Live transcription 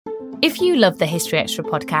If you love the History Extra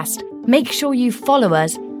podcast, make sure you follow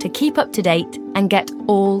us to keep up to date and get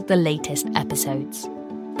all the latest episodes.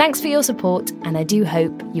 Thanks for your support, and I do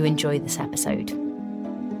hope you enjoy this episode.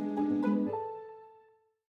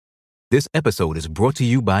 This episode is brought to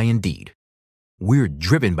you by Indeed. We're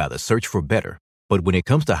driven by the search for better, but when it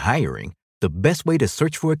comes to hiring, the best way to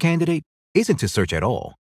search for a candidate isn't to search at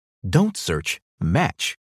all. Don't search,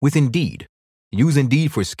 match with Indeed. Use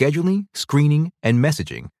Indeed for scheduling, screening, and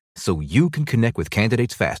messaging so you can connect with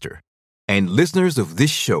candidates faster. And listeners of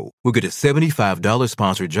this show will get a $75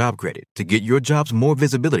 sponsored job credit to get your jobs more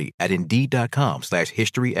visibility at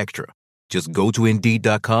Indeed.com/HistoryExtra. Just go to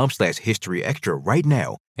Indeed.com/HistoryExtra right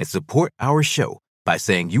now and support our show by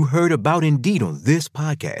saying you heard about Indeed on this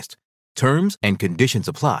podcast. Terms and conditions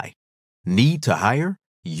apply. Need to hire?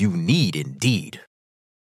 You need Indeed.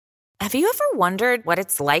 Have you ever wondered what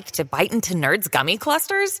it's like to bite into Nerds gummy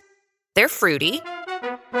clusters? They're fruity.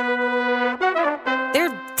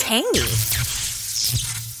 They're tangy.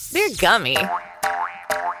 They're gummy.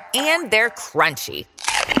 And they're crunchy.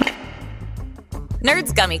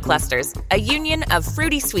 Nerds Gummy Clusters, a union of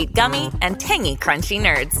fruity sweet gummy and tangy crunchy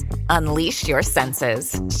nerds. Unleash your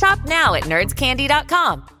senses. Shop now at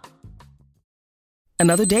nerdscandy.com.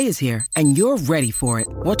 Another day is here, and you're ready for it.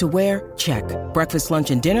 What to wear? Check. Breakfast,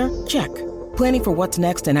 lunch, and dinner? Check. Planning for what's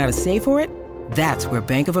next and how to save for it? That's where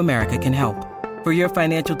Bank of America can help. For your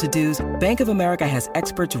financial to-dos, Bank of America has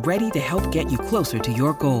experts ready to help get you closer to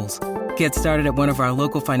your goals. Get started at one of our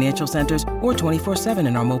local financial centers or 24/7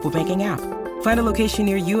 in our mobile banking app. Find a location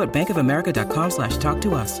near you at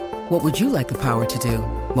bankofamerica.com/talktous. What would you like the power to do?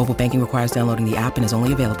 Mobile banking requires downloading the app and is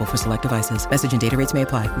only available for select devices. Message and data rates may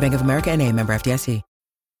apply. Bank of America N.A., member FDIC.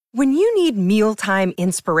 When you need mealtime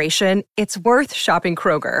inspiration, it's worth shopping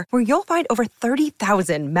Kroger, where you'll find over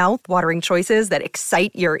 30,000 mouth-watering choices that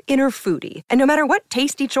excite your inner foodie. And no matter what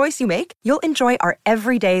tasty choice you make, you'll enjoy our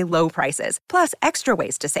everyday low prices, plus extra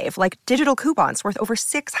ways to save, like digital coupons worth over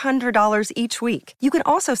 $600 each week. You can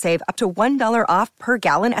also save up to $1 off per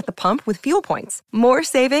gallon at the pump with fuel points. More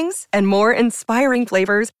savings and more inspiring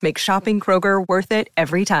flavors make shopping Kroger worth it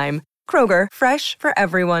every time. Kroger, fresh for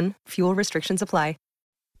everyone. Fuel restrictions apply.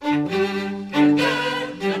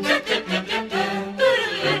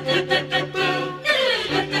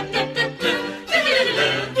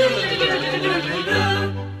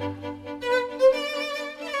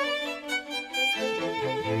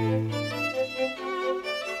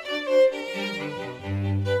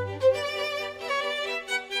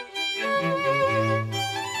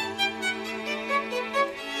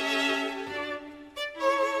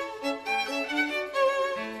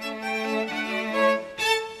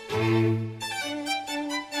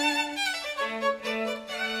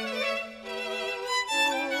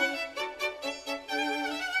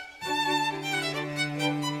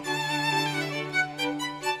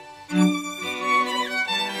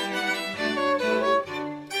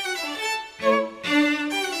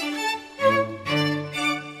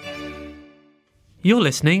 You're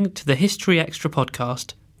listening to the History Extra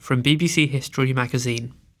podcast from BBC History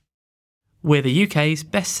Magazine. We're the UK's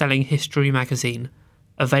best-selling history magazine,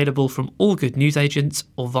 available from all good newsagents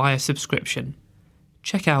or via subscription.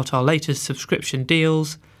 Check out our latest subscription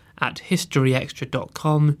deals at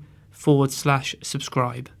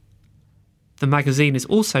historyextra.com/subscribe. The magazine is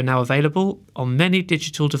also now available on many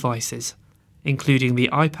digital devices, including the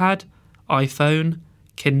iPad, iPhone,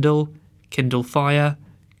 Kindle, Kindle Fire,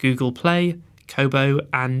 Google Play, Kobo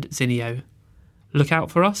and Zinio. Look out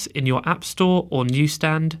for us in your App Store or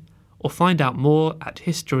newsstand, or find out more at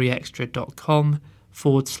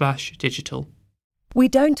historyextra.com/digital. We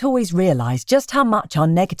don't always realise just how much our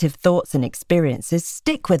negative thoughts and experiences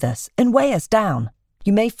stick with us and weigh us down.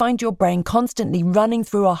 You may find your brain constantly running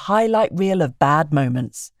through a highlight reel of bad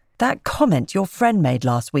moments. That comment your friend made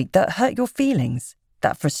last week that hurt your feelings.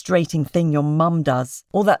 That frustrating thing your mum does.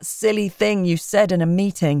 Or that silly thing you said in a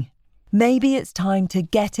meeting. Maybe it's time to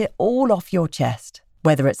get it all off your chest.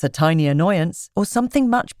 Whether it's a tiny annoyance or something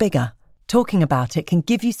much bigger, talking about it can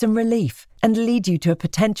give you some relief and lead you to a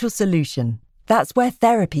potential solution. That's where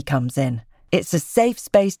therapy comes in. It's a safe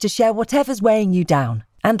space to share whatever's weighing you down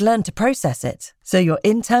and learn to process it, so your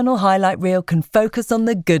internal highlight reel can focus on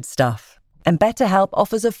the good stuff. And BetterHelp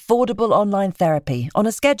offers affordable online therapy on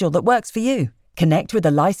a schedule that works for you. Connect with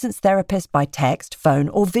a licensed therapist by text, phone,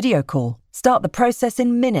 or video call. Start the process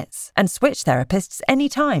in minutes and switch therapists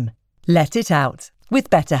anytime. Let it out with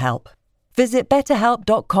BetterHelp. Visit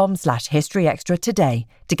betterhelp.com/historyextra today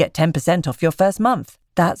to get 10% off your first month.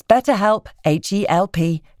 That's BetterHelp,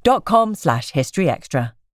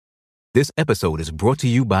 HELP.com/historyextra. This episode is brought to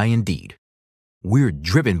you by Indeed. We're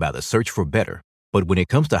driven by the search for better, But when it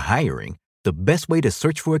comes to hiring, the best way to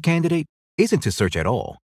search for a candidate isn't to search at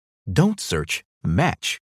all. Don't search,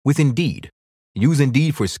 match with Indeed. Use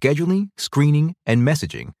Indeed for scheduling, screening, and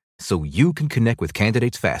messaging so you can connect with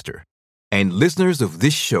candidates faster. And listeners of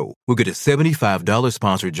this show will get a $75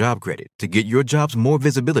 sponsored job credit to get your jobs more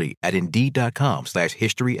visibility at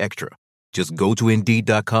Indeed.com/History Extra. Just go to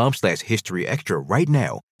Indeed.com/History Extra right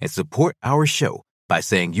now and support our show by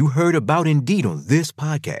saying you heard about Indeed on this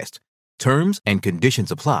podcast. Terms and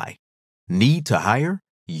conditions apply. Need to hire?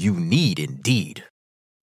 You need Indeed.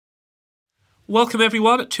 Welcome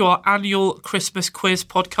everyone to our annual Christmas quiz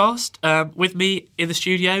podcast. With me in the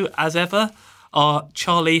studio, as ever, are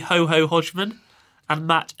Charlie Ho-Ho Hodgman and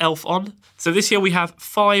Matt Elfon. So this year we have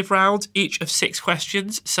 5 rounds, each of 6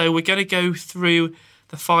 questions. So we're going to go through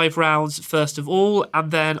the 5 rounds first of all,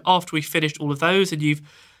 and then after we've finished all of those and you've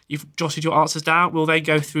jotted your answers down, we'll then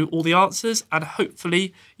go through all the answers and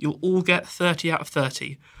hopefully you'll all get 30 out of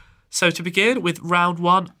 30. So to begin with round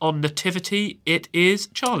 1 on nativity, it is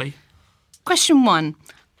Charlie. Question 1.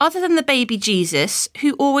 Other than the baby Jesus,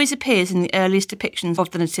 who always appears in the earliest depictions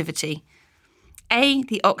of the nativity? A,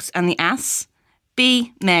 the ox and the ass,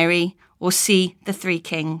 B, Mary, or C, the 3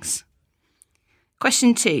 kings?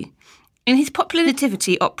 Question 2. In his popular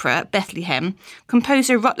nativity opera, Bethlehem,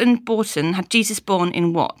 composer Rutland Broughton had Jesus born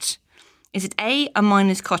in what? Is it A, a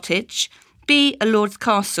miner's cottage, B, a lord's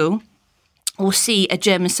castle, or C, a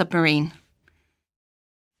German submarine?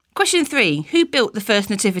 Question 3. Who built the first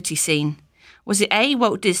nativity scene? Was it A,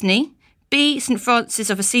 Walt Disney, B, St.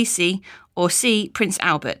 Francis of Assisi, or C, Prince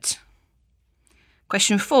Albert?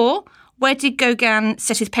 Question 4. Where did Gauguin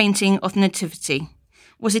set his painting of the Nativity?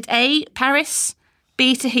 Was it A, Paris,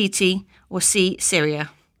 B, Tahiti, or C,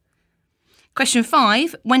 Syria? Question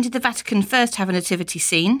 5. When did the Vatican first have a nativity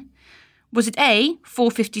scene? Was it A,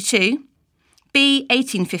 452, B,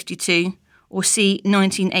 1852, or C,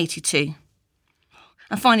 1982?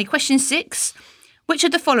 And finally, question 6. Which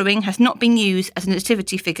of the following has not been used as a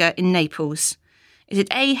nativity figure in Naples? Is it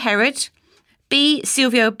A, Herod, B,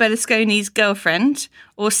 Silvio Berlusconi's girlfriend,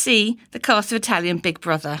 or C, the cast of Italian Big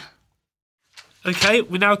Brother? Okay,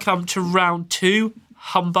 we now come to round 2,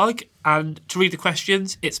 Humbug, and to read the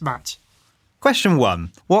questions, it's Matt. Question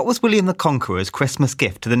 1. What was William the Conqueror's Christmas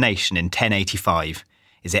gift to the nation in 1085?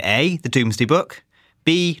 Is it A, the Domesday Book,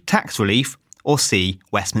 B, tax relief, or C,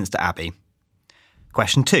 Westminster Abbey?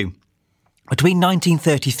 Question 2. Between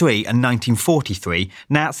 1933 and 1943,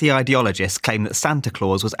 Nazi ideologists claimed that Santa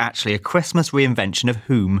Claus was actually a Christmas reinvention of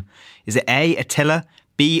whom? Is it A, Attila,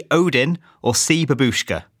 B, Odin, or C,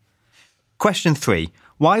 Babushka? Question 3.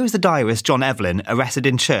 Why was the diarist John Evelyn arrested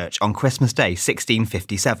in church on Christmas Day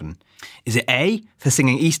 1657? Is it A, for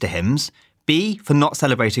singing Easter hymns, B, for not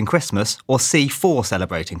celebrating Christmas, or C, for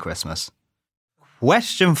celebrating Christmas?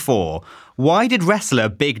 Question 4. Why did wrestler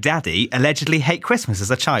Big Daddy allegedly hate Christmas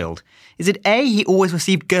as a child? Is it A, he always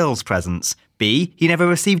received girls' presents, B, he never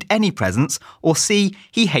received any presents, or C,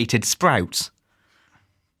 he hated sprouts?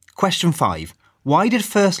 Question 5. Why did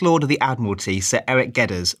First Lord of the Admiralty Sir Eric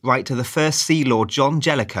Geddes write to the First Sea Lord John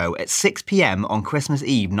Jellicoe at 6 p.m. on Christmas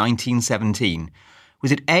Eve 1917?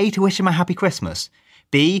 Was it A, to wish him a happy Christmas,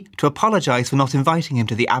 B, to apologise for not inviting him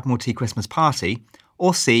to the Admiralty Christmas party,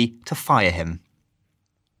 or C, to fire him?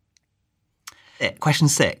 Question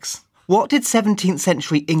 6. What did 17th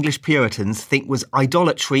century English Puritans think was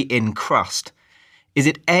idolatry in crust? Is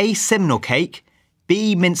it A, Simnel cake,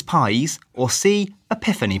 B, mince pies, or C,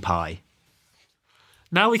 epiphany pie?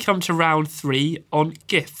 Now we come to round 3 on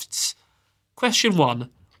gifts. Question 1.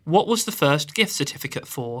 What was the first gift certificate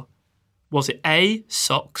for? Was it A,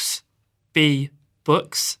 socks, B,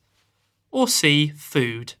 books, or C,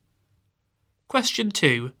 food? Question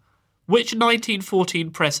 2. Which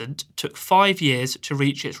 1914 present took 5 years to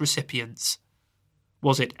reach its recipients?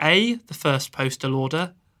 Was it A, the first postal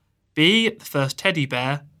order, B, the first teddy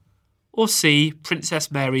bear, or C,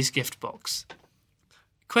 Princess Mary's gift box?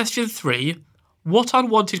 Question 3. What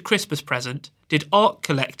unwanted Christmas present did art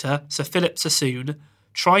collector Sir Philip Sassoon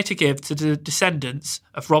try to give to the descendants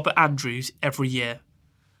of Robert Andrews every year?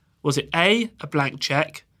 Was it A, a blank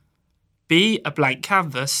cheque, B, a blank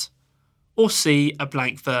canvas, or C, a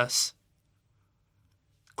blank verse?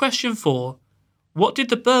 Question 4. What did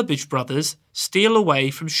the Burbage brothers steal away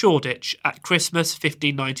from Shoreditch at Christmas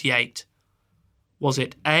 1598? Was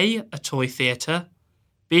it A, a toy theatre,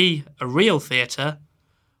 B, a real theatre,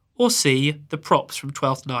 or C, the props from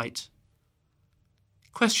Twelfth Night?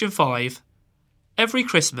 Question 5. Every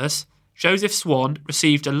Christmas, Joseph Swan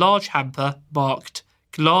received a large hamper marked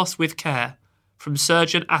Glass with Care from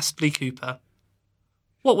Surgeon Astley Cooper.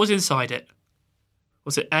 What was inside it?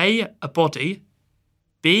 Was it A, a body,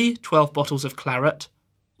 B, 12 bottles of claret,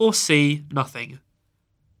 or C, nothing?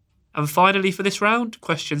 And finally for this round,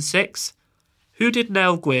 question 6. Who did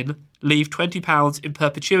Nell Gwyn leave £20 in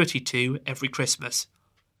perpetuity to every Christmas?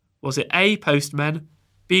 Was it A, postmen,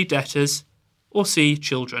 B, debtors, or C,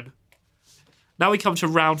 children? Now we come to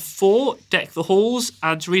round 4, Deck the Halls,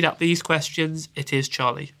 and to read out these questions, it is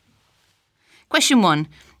Charlie. Question 1.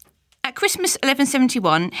 At Christmas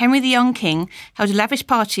 1171, Henry the Young King held a lavish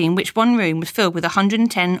party in which one room was filled with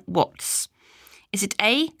 110 watts. Is it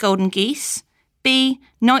A, golden geese, B,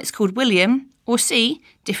 knights called William, or C,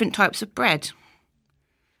 different types of bread?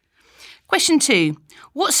 Question 2.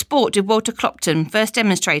 What sport did Walter Clopton first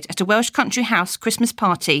demonstrate at a Welsh country house Christmas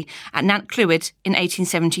party at Nant Clwyd in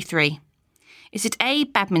 1873? Is it A,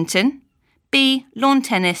 badminton, B, lawn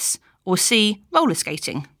tennis, or C, roller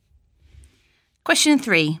skating? Question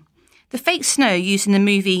 3. The fake snow used in the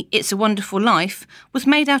movie It's a Wonderful Life was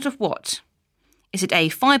made out of what? Is it A,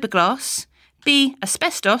 fiberglass, B,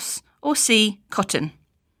 asbestos, or C, cotton?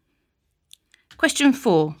 Question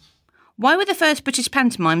 4. Why were the first British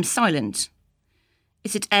pantomimes silent?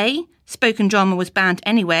 Is it A, spoken drama was banned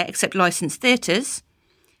anywhere except licensed theatres,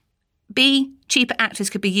 B, cheaper actors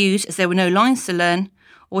could be used as there were no lines to learn,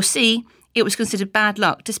 or C, it was considered bad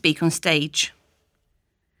luck to speak on stage?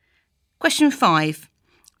 Question 5.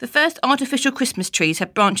 The first artificial Christmas trees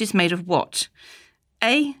had branches made of what?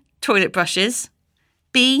 A, toilet brushes,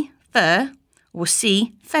 B, fur, or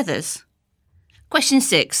C, feathers? Question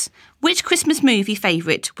 6. Which Christmas movie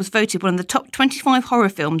favourite was voted one of the top 25 horror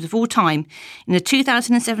films of all time in a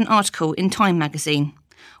 2007 article in Time magazine?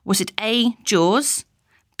 Was it A, Jaws,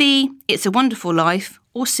 B, It's a Wonderful Life,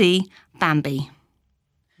 or C, Bambi?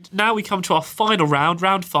 Now we come to our final round,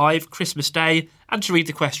 round 5, Christmas Day, and to read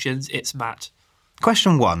the questions, it's Matt.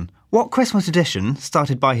 Question 1. What Christmas tradition,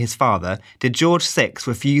 started by his father, did George VI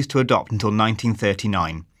refuse to adopt until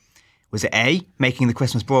 1939? Was it A, making the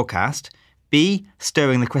Christmas broadcast, B,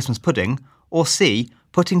 stirring the Christmas pudding, or C,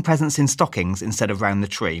 putting presents in stockings instead of round the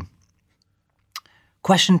tree?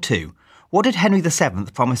 Question 2. What did Henry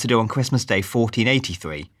VII promise to do on Christmas Day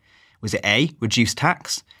 1483? Was it A, reduce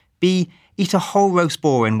tax, B, eat a whole roast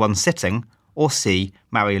boar in one sitting, or C,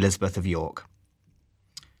 marry Elizabeth of York?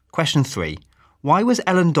 Question 3. Why was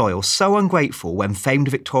Ellen Doyle so ungrateful when famed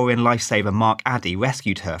Victorian lifesaver Mark Addy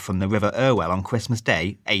rescued her from the River Irwell on Christmas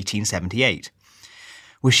Day 1878?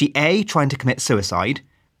 Was she A, trying to commit suicide,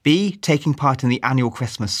 B, taking part in the annual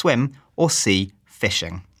Christmas swim, or C,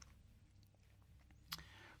 fishing?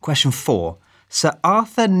 Question 4. Sir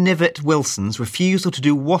Arthur Knivet Wilson's refusal to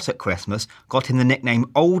do what at Christmas got him the nickname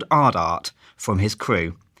Old Ardart from his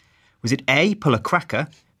crew? Was it A, pull a cracker,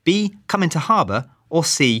 B, come into harbour, or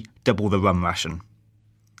C, double the rum ration?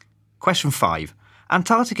 Question 5.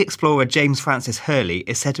 Antarctic explorer James Francis Hurley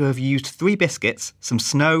is said to have used 3 biscuits, some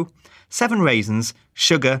snow, 7 raisins,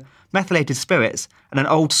 sugar, methylated spirits, and an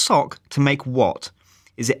old sock to make what?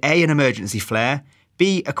 Is it A, an emergency flare,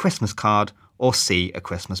 B, a Christmas card, or C, a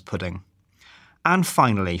Christmas pudding? And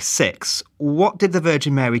finally, 6. What did the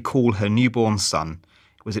Virgin Mary call her newborn son?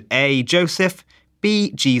 Was it A, Joseph,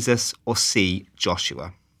 B, Jesus, or C,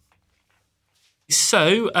 Joshua?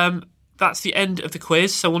 So, that's the end of the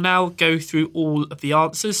quiz. So we'll now go through all of the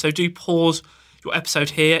answers. So do pause your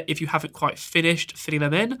episode here if you haven't quite finished filling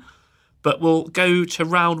them in. But we'll go to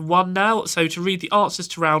round 1 now. So to read the answers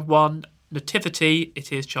to round 1, Nativity,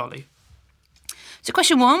 it is Charlie. So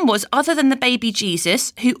question 1 was, other than the baby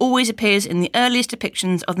Jesus, who always appears in the earliest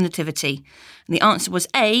depictions of the Nativity? And the answer was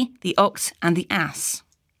A, the ox and the ass.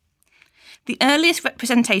 The earliest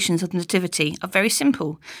representations of the Nativity are very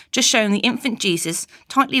simple, just showing the infant Jesus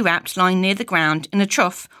tightly wrapped lying near the ground in a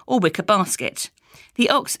trough or wicker basket. The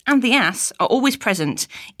ox and the ass are always present,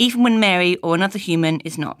 even when Mary or another human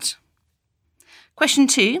is not. Question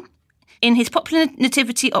 2. In his popular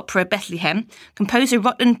nativity opera Bethlehem, composer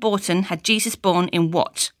Rutland Borton had Jesus born in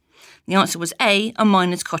what? The answer was A, a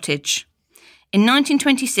miner's cottage. In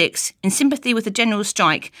 1926, in sympathy with the general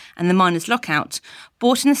strike and the miners' lockout,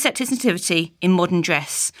 Borton set his nativity in modern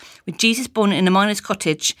dress, with Jesus born in a miner's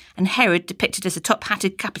cottage and Herod depicted as a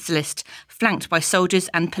top-hatted capitalist, flanked by soldiers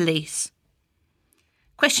and police.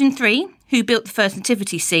 Question 3. Who built the first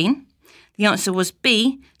nativity scene? The answer was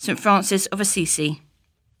B, St Francis of Assisi.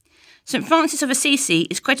 St Francis of Assisi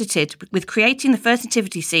is credited with creating the first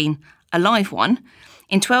nativity scene, a live one,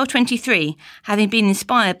 in 1223, having been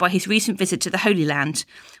inspired by his recent visit to the Holy Land,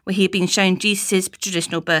 where he had been shown Jesus'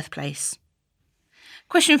 traditional birthplace.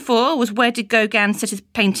 Question 4 was, where did Gauguin set his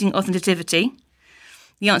painting of the Nativity?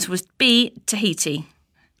 The answer was B, Tahiti.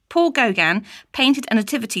 Paul Gauguin painted a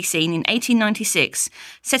nativity scene in 1896,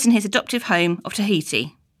 set in his adoptive home of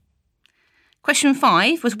Tahiti. Question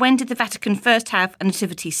 5 was, when did the Vatican first have a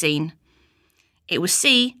nativity scene? It was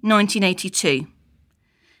C, 1982.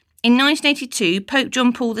 In 1982, Pope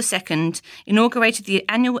John Paul II inaugurated the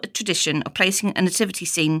annual tradition of placing a nativity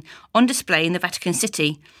scene on display in the Vatican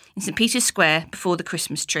City in St. Peter's Square before the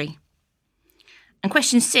Christmas tree. And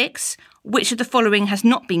question 6, which of the following has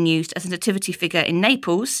not been used as a nativity figure in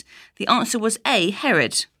Naples? The answer was A,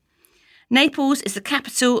 Herod. Naples is the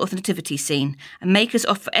capital of the nativity scene, and makers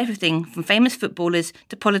offer everything from famous footballers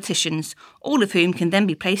to politicians, all of whom can then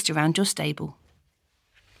be placed around your stable.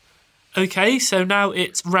 OK, so now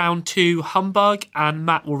it's round 2 humbug, and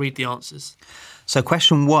Matt will read the answers. So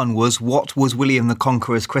question 1 was, what was William the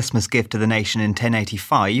Conqueror's Christmas gift to the nation in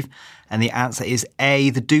 1085? And the answer is A,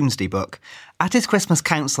 the Domesday Book. At his Christmas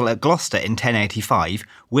council at Gloucester in 1085,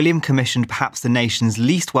 William commissioned perhaps the nation's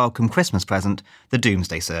least welcome Christmas present, the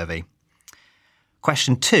Domesday Survey.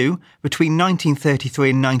 Question 2. Between 1933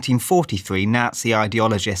 and 1943, Nazi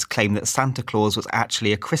ideologists claimed that Santa Claus was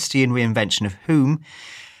actually a Christian reinvention of whom?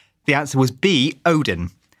 The answer was B,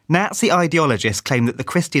 Odin. Nazi ideologists claimed that the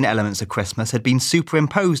Christian elements of Christmas had been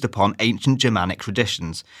superimposed upon ancient Germanic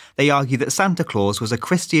traditions. They argued that Santa Claus was a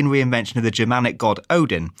Christian reinvention of the Germanic god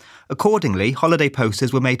Odin. Accordingly, holiday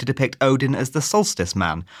posters were made to depict Odin as the solstice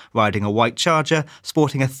man, riding a white charger,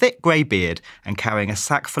 sporting a thick grey beard, and carrying a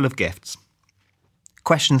sack full of gifts.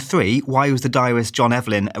 Question 3. Why was the diarist John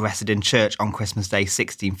Evelyn arrested in church on Christmas Day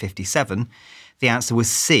 1657? The answer was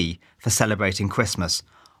C, for celebrating Christmas.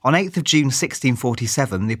 On 8th of June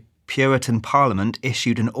 1647, the Puritan Parliament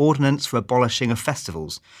issued an ordinance for abolishing of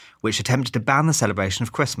festivals, which attempted to ban the celebration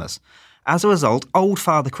of Christmas. As a result, Old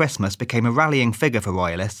Father Christmas became a rallying figure for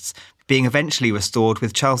royalists, being eventually restored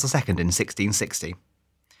with Charles II in 1660.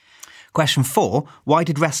 Question 4. Why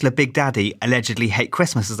did wrestler Big Daddy allegedly hate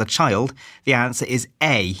Christmas as a child? The answer is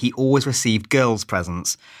A. He always received girls'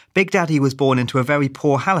 presents. Big Daddy was born into a very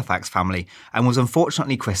poor Halifax family and was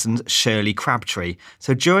unfortunately christened Shirley Crabtree,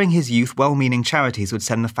 so during his youth well-meaning charities would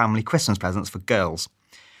send the family Christmas presents for girls.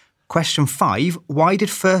 Question 5. Why did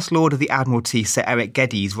First Lord of the Admiralty Sir Eric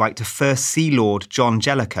Geddes write to First Sea Lord John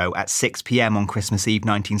Jellicoe at 6 p.m. on Christmas Eve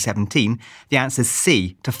 1917? The answer is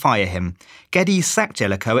C, to fire him. Geddes sacked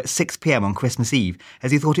Jellicoe at 6 p.m. on Christmas Eve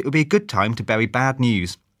as he thought it would be a good time to bury bad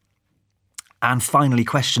news. And finally,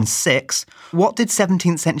 question 6. What did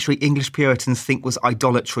 17th century English Puritans think was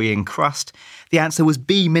idolatry in crust? The answer was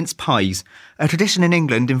B, mince pies. A tradition in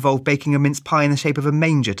England involved baking a mince pie in the shape of a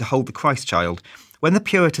manger to hold the Christ child. When the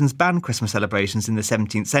Puritans banned Christmas celebrations in the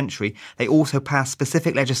 17th century, they also passed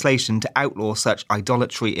specific legislation to outlaw such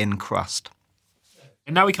idolatry in crust.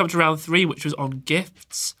 And now we come to round 3, which was on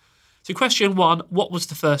gifts. So question 1, what was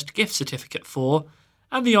the first gift certificate for?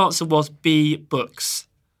 And the answer was B, books.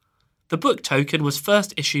 The book token was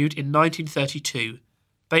first issued in 1932,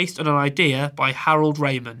 based on an idea by Harold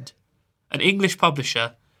Raymond, an English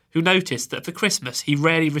publisher who noticed that for Christmas he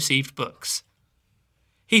rarely received books.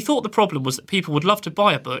 He thought the problem was that people would love to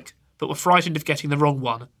buy a book, but were frightened of getting the wrong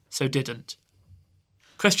one, so didn't.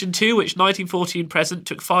 Question 2, which 1914 present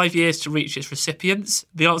took 5 years to reach its recipients.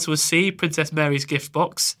 The answer was C, Princess Mary's gift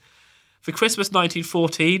box. For Christmas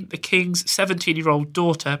 1914, the King's 17-year-old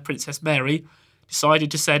daughter, Princess Mary, decided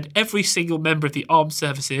to send every single member of the armed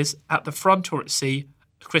services, at the front or at sea,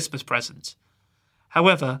 a Christmas present.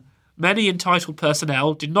 However, many entitled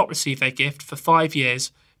personnel did not receive their gift for 5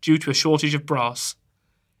 years due to a shortage of brass.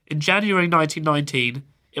 In January 1919,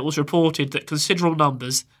 it was reported that considerable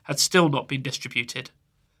numbers had still not been distributed.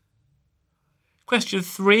 Question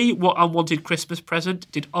 3, what unwanted Christmas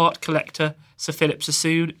present did art collector Sir Philip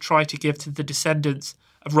Sassoon try to give to the descendants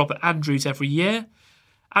of Robert Andrews every year?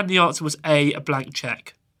 And the answer was A, a blank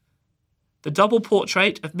cheque. The double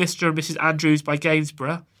portrait of Mr. and Mrs. Andrews by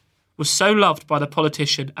Gainsborough was so loved by the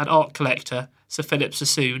politician and art collector Sir Philip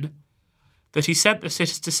Sassoon that he sent the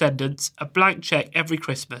descendants a blank cheque every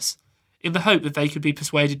Christmas in the hope that they could be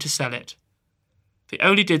persuaded to sell it. They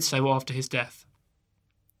only did so after his death.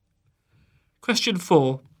 Question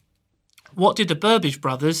 4. What did the Burbage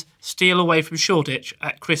brothers steal away from Shoreditch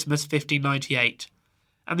at Christmas 1598?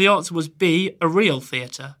 And the answer was B, a real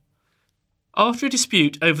theatre. After a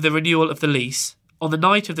dispute over the renewal of the lease, on the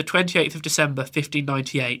night of the 28th of December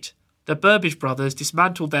 1598, the Burbage brothers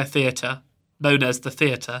dismantled their theatre, known as the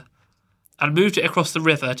Theatre, and moved it across the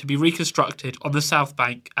river to be reconstructed on the south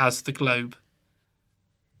bank as the Globe.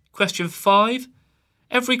 Question 5.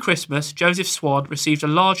 Every Christmas, Joseph Swan received a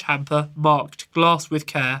large hamper marked Glass with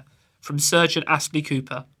Care from Surgeon Astley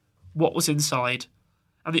Cooper. What was inside?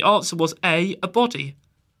 And the answer was A, a body.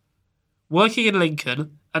 Working in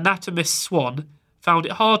Lincoln, anatomist Swan found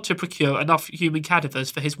it hard to procure enough human cadavers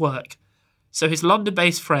for his work, so his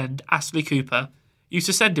London-based friend, Astley Cooper, used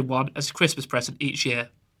to send him one as a Christmas present each year.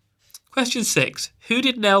 Question 6. Who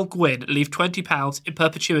did Nell Gwyn leave £20 in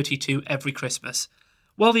perpetuity to every Christmas?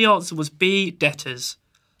 Well, the answer was B. Debtors.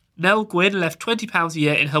 Nell Gwyn left £20 a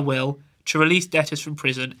year in her will to release debtors from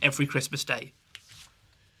prison every Christmas Day.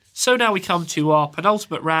 So now we come to our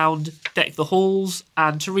penultimate round, Deck the Halls,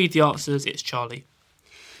 and to read the answers, it's Charlie.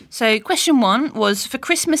 So question 1 was, for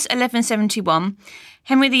Christmas 1171,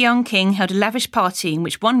 Henry the Young King held a lavish party in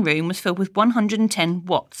which one room was filled with 110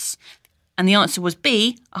 watts. And the answer was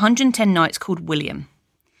B, 110 knights called William.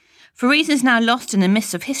 For reasons now lost in the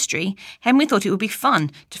mists of history, Henry thought it would be fun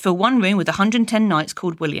to fill one room with 110 knights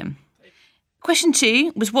called William. Question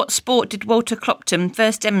 2 was, what sport did Walter Clopton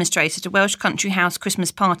first demonstrate at a Welsh country house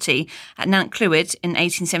Christmas party at Nant Clwyd in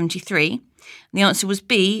 1873? And the answer was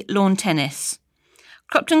B, lawn tennis.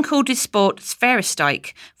 Clopton called his sport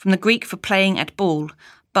sferistike, from the Greek for playing at ball,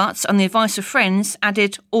 but, on the advice of friends,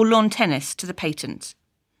 added or lawn tennis to the patent.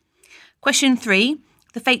 Question 3,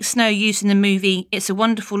 the fake snow used in the movie It's a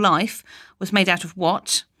Wonderful Life was made out of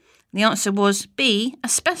what? The answer was B,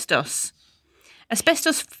 asbestos.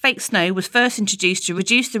 Asbestos fake snow was first introduced to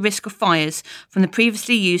reduce the risk of fires from the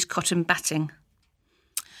previously used cotton batting.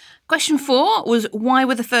 Question 4 was, why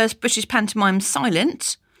were the first British pantomimes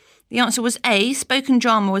silent? The answer was A, spoken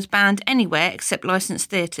drama was banned anywhere except licensed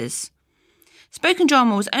theatres. Spoken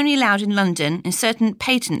drama was only allowed in London in certain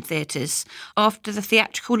patent theatres after the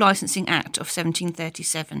Theatrical Licensing Act of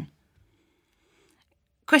 1737.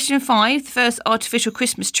 Question 5, the first artificial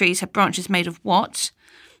Christmas trees had branches made of what?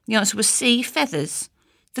 The answer was C, feathers.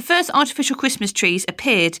 The first artificial Christmas trees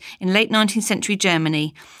appeared in late 19th century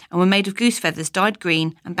Germany and were made of goose feathers dyed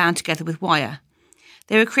green and bound together with wire.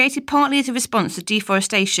 They were created partly as a response to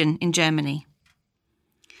deforestation in Germany.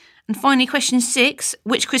 And finally, question 6,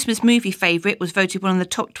 which Christmas movie favourite was voted one of the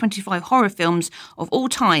top 25 horror films of all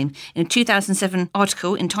time in a 2007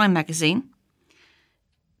 article in Time magazine?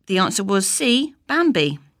 The answer was C,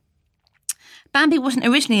 Bambi. Bambi wasn't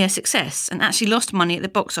originally a success and actually lost money at the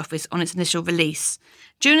box office on its initial release.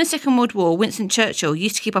 During the Second World War, Winston Churchill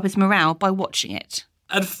used to keep up his morale by watching it.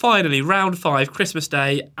 And finally, round 5, Christmas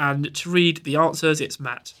Day, and to read the answers, it's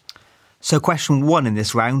Matt. So question 1 in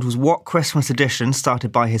this round was, what Christmas tradition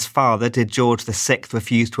started by his father did George VI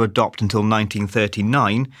refuse to adopt until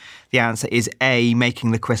 1939? The answer is A,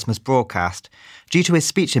 making the Christmas broadcast. Due to his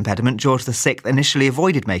speech impediment, George VI initially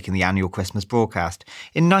avoided making the annual Christmas broadcast.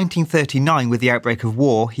 In 1939, with the outbreak of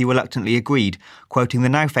war, he reluctantly agreed, quoting the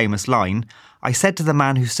now famous line, "I said to the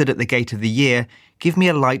man who stood at the gate of the year, 'Give me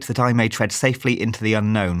a light that I may tread safely into the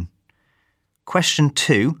unknown.'" Question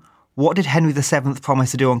 2. What did Henry VII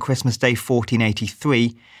promise to do on Christmas Day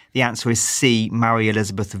 1483? The answer is C, marry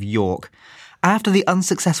Elizabeth of York. After the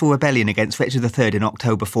unsuccessful rebellion against Richard III in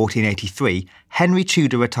October 1483, Henry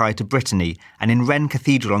Tudor retired to Brittany and in Wren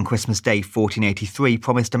Cathedral on Christmas Day 1483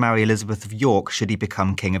 promised to marry Elizabeth of York should he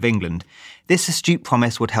become King of England. This astute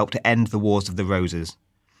promise would help to end the Wars of the Roses.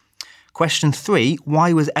 Question 3.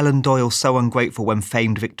 Why was Ellen Doyle so ungrateful when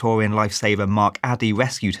famed Victorian lifesaver Mark Addy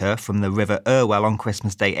rescued her from the River Irwell on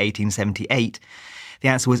Christmas Day 1878? The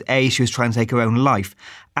answer was A, she was trying to take her own life.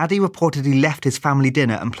 Addy reportedly left his family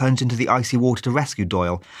dinner and plunged into the icy water to rescue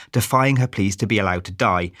Doyle, defying her pleas to be allowed to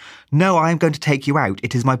die. "No, I am going to take you out.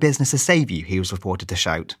 It is my business to save you," he was reported to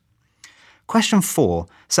shout. Question 4.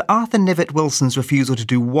 Sir Arthur Knivet Wilson's refusal to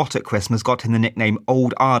do what at Christmas got him the nickname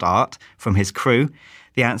Old Ardart from his crew?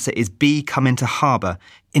 The answer is B, come into harbour.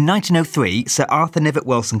 In 1903, Sir Arthur Knivet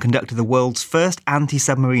Wilson conducted the world's first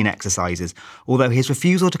anti-submarine exercises, although his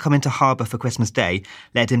refusal to come into harbour for Christmas Day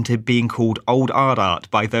led him to being called Old Ardart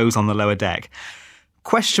by those on the lower deck.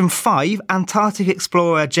 Question 5. Antarctic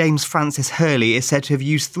explorer James Francis Hurley is said to have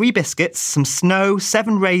used 3 biscuits, some snow,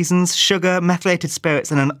 7 raisins, sugar, methylated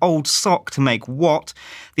spirits and an old sock to make what?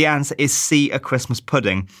 The answer is C, a Christmas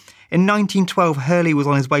pudding. In 1912, Hurley was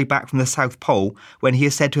on his way back from the South Pole when he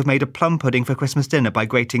is said to have made a plum pudding for Christmas dinner by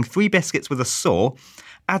grating 3 biscuits with a saw,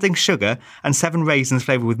 adding sugar and 7 raisins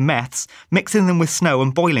flavoured with meths, mixing them with snow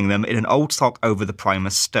and boiling them in an old sock over the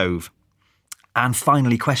Primus stove. And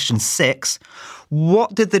finally, question 6.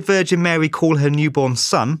 What did the Virgin Mary call her newborn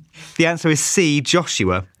son? The answer is C,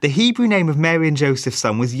 Joshua. The Hebrew name of Mary and Joseph's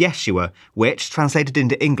son was Yeshua, which, translated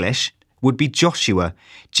into English, would be Joshua.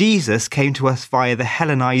 Jesus came to us via the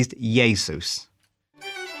Hellenized Jesus.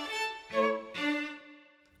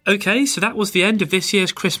 OK, so that was the end of this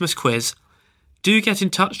year's Christmas quiz. Do get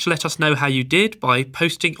in touch to let us know how you did by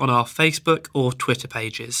posting on our Facebook or Twitter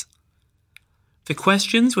pages. The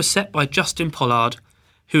questions were set by Justin Pollard,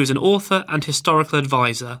 who is an author and historical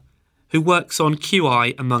advisor, who works on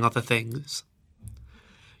QI among other things.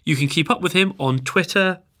 You can keep up with him on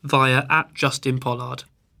Twitter via @JustinPollard.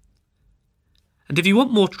 And if you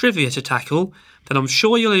want more trivia to tackle, then I'm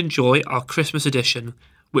sure you'll enjoy our Christmas edition,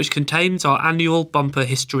 which contains our annual bumper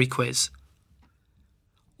history quiz.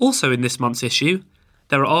 Also in this month's issue,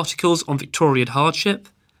 there are articles on Victorian hardship,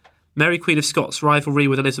 Mary Queen of Scots' rivalry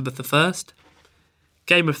with Elizabeth I,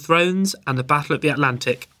 Game of Thrones and the Battle of the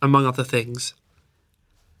Atlantic, among other things.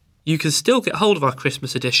 You can still get hold of our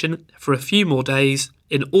Christmas edition for a few more days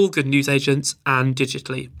in all good newsagents and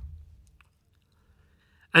digitally.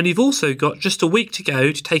 And you've also got just a week to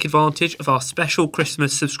go to take advantage of our special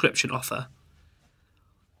Christmas subscription offer.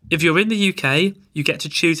 If you're in the UK, you get to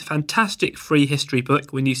choose a fantastic free history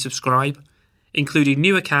book when you subscribe, including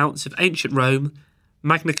new accounts of ancient Rome,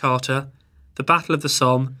 Magna Carta, the Battle of the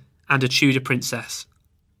Somme, and a Tudor princess.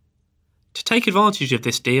 To take advantage of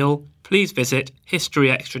this deal, please visit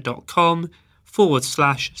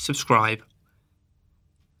historyextra.com/subscribe.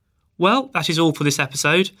 Well, that is all for this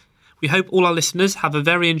episode. We hope all our listeners have a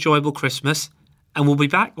very enjoyable Christmas, and we'll be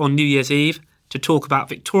back on New Year's Eve to talk about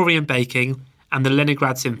Victorian baking and the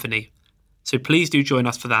Leningrad Symphony. So please do join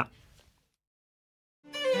us for that.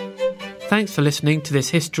 Thanks for listening to this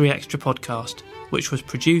History Extra podcast, which was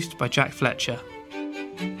produced by Jack Fletcher.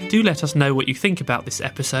 Do let us know what you think about this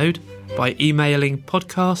episode by emailing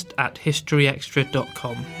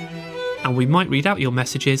podcast@historyextra.com, and we might read out your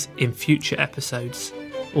messages in future episodes.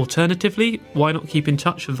 Alternatively, why not keep in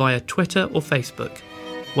touch via Twitter or Facebook,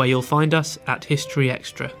 where you'll find us at History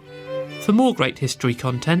Extra. For more great history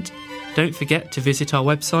content, don't forget to visit our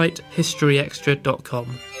website historyextra.com,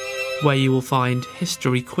 where you will find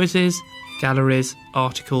history quizzes, galleries,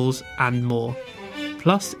 articles and more.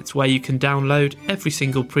 Plus, it's where you can download every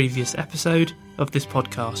single previous episode of this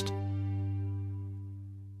podcast.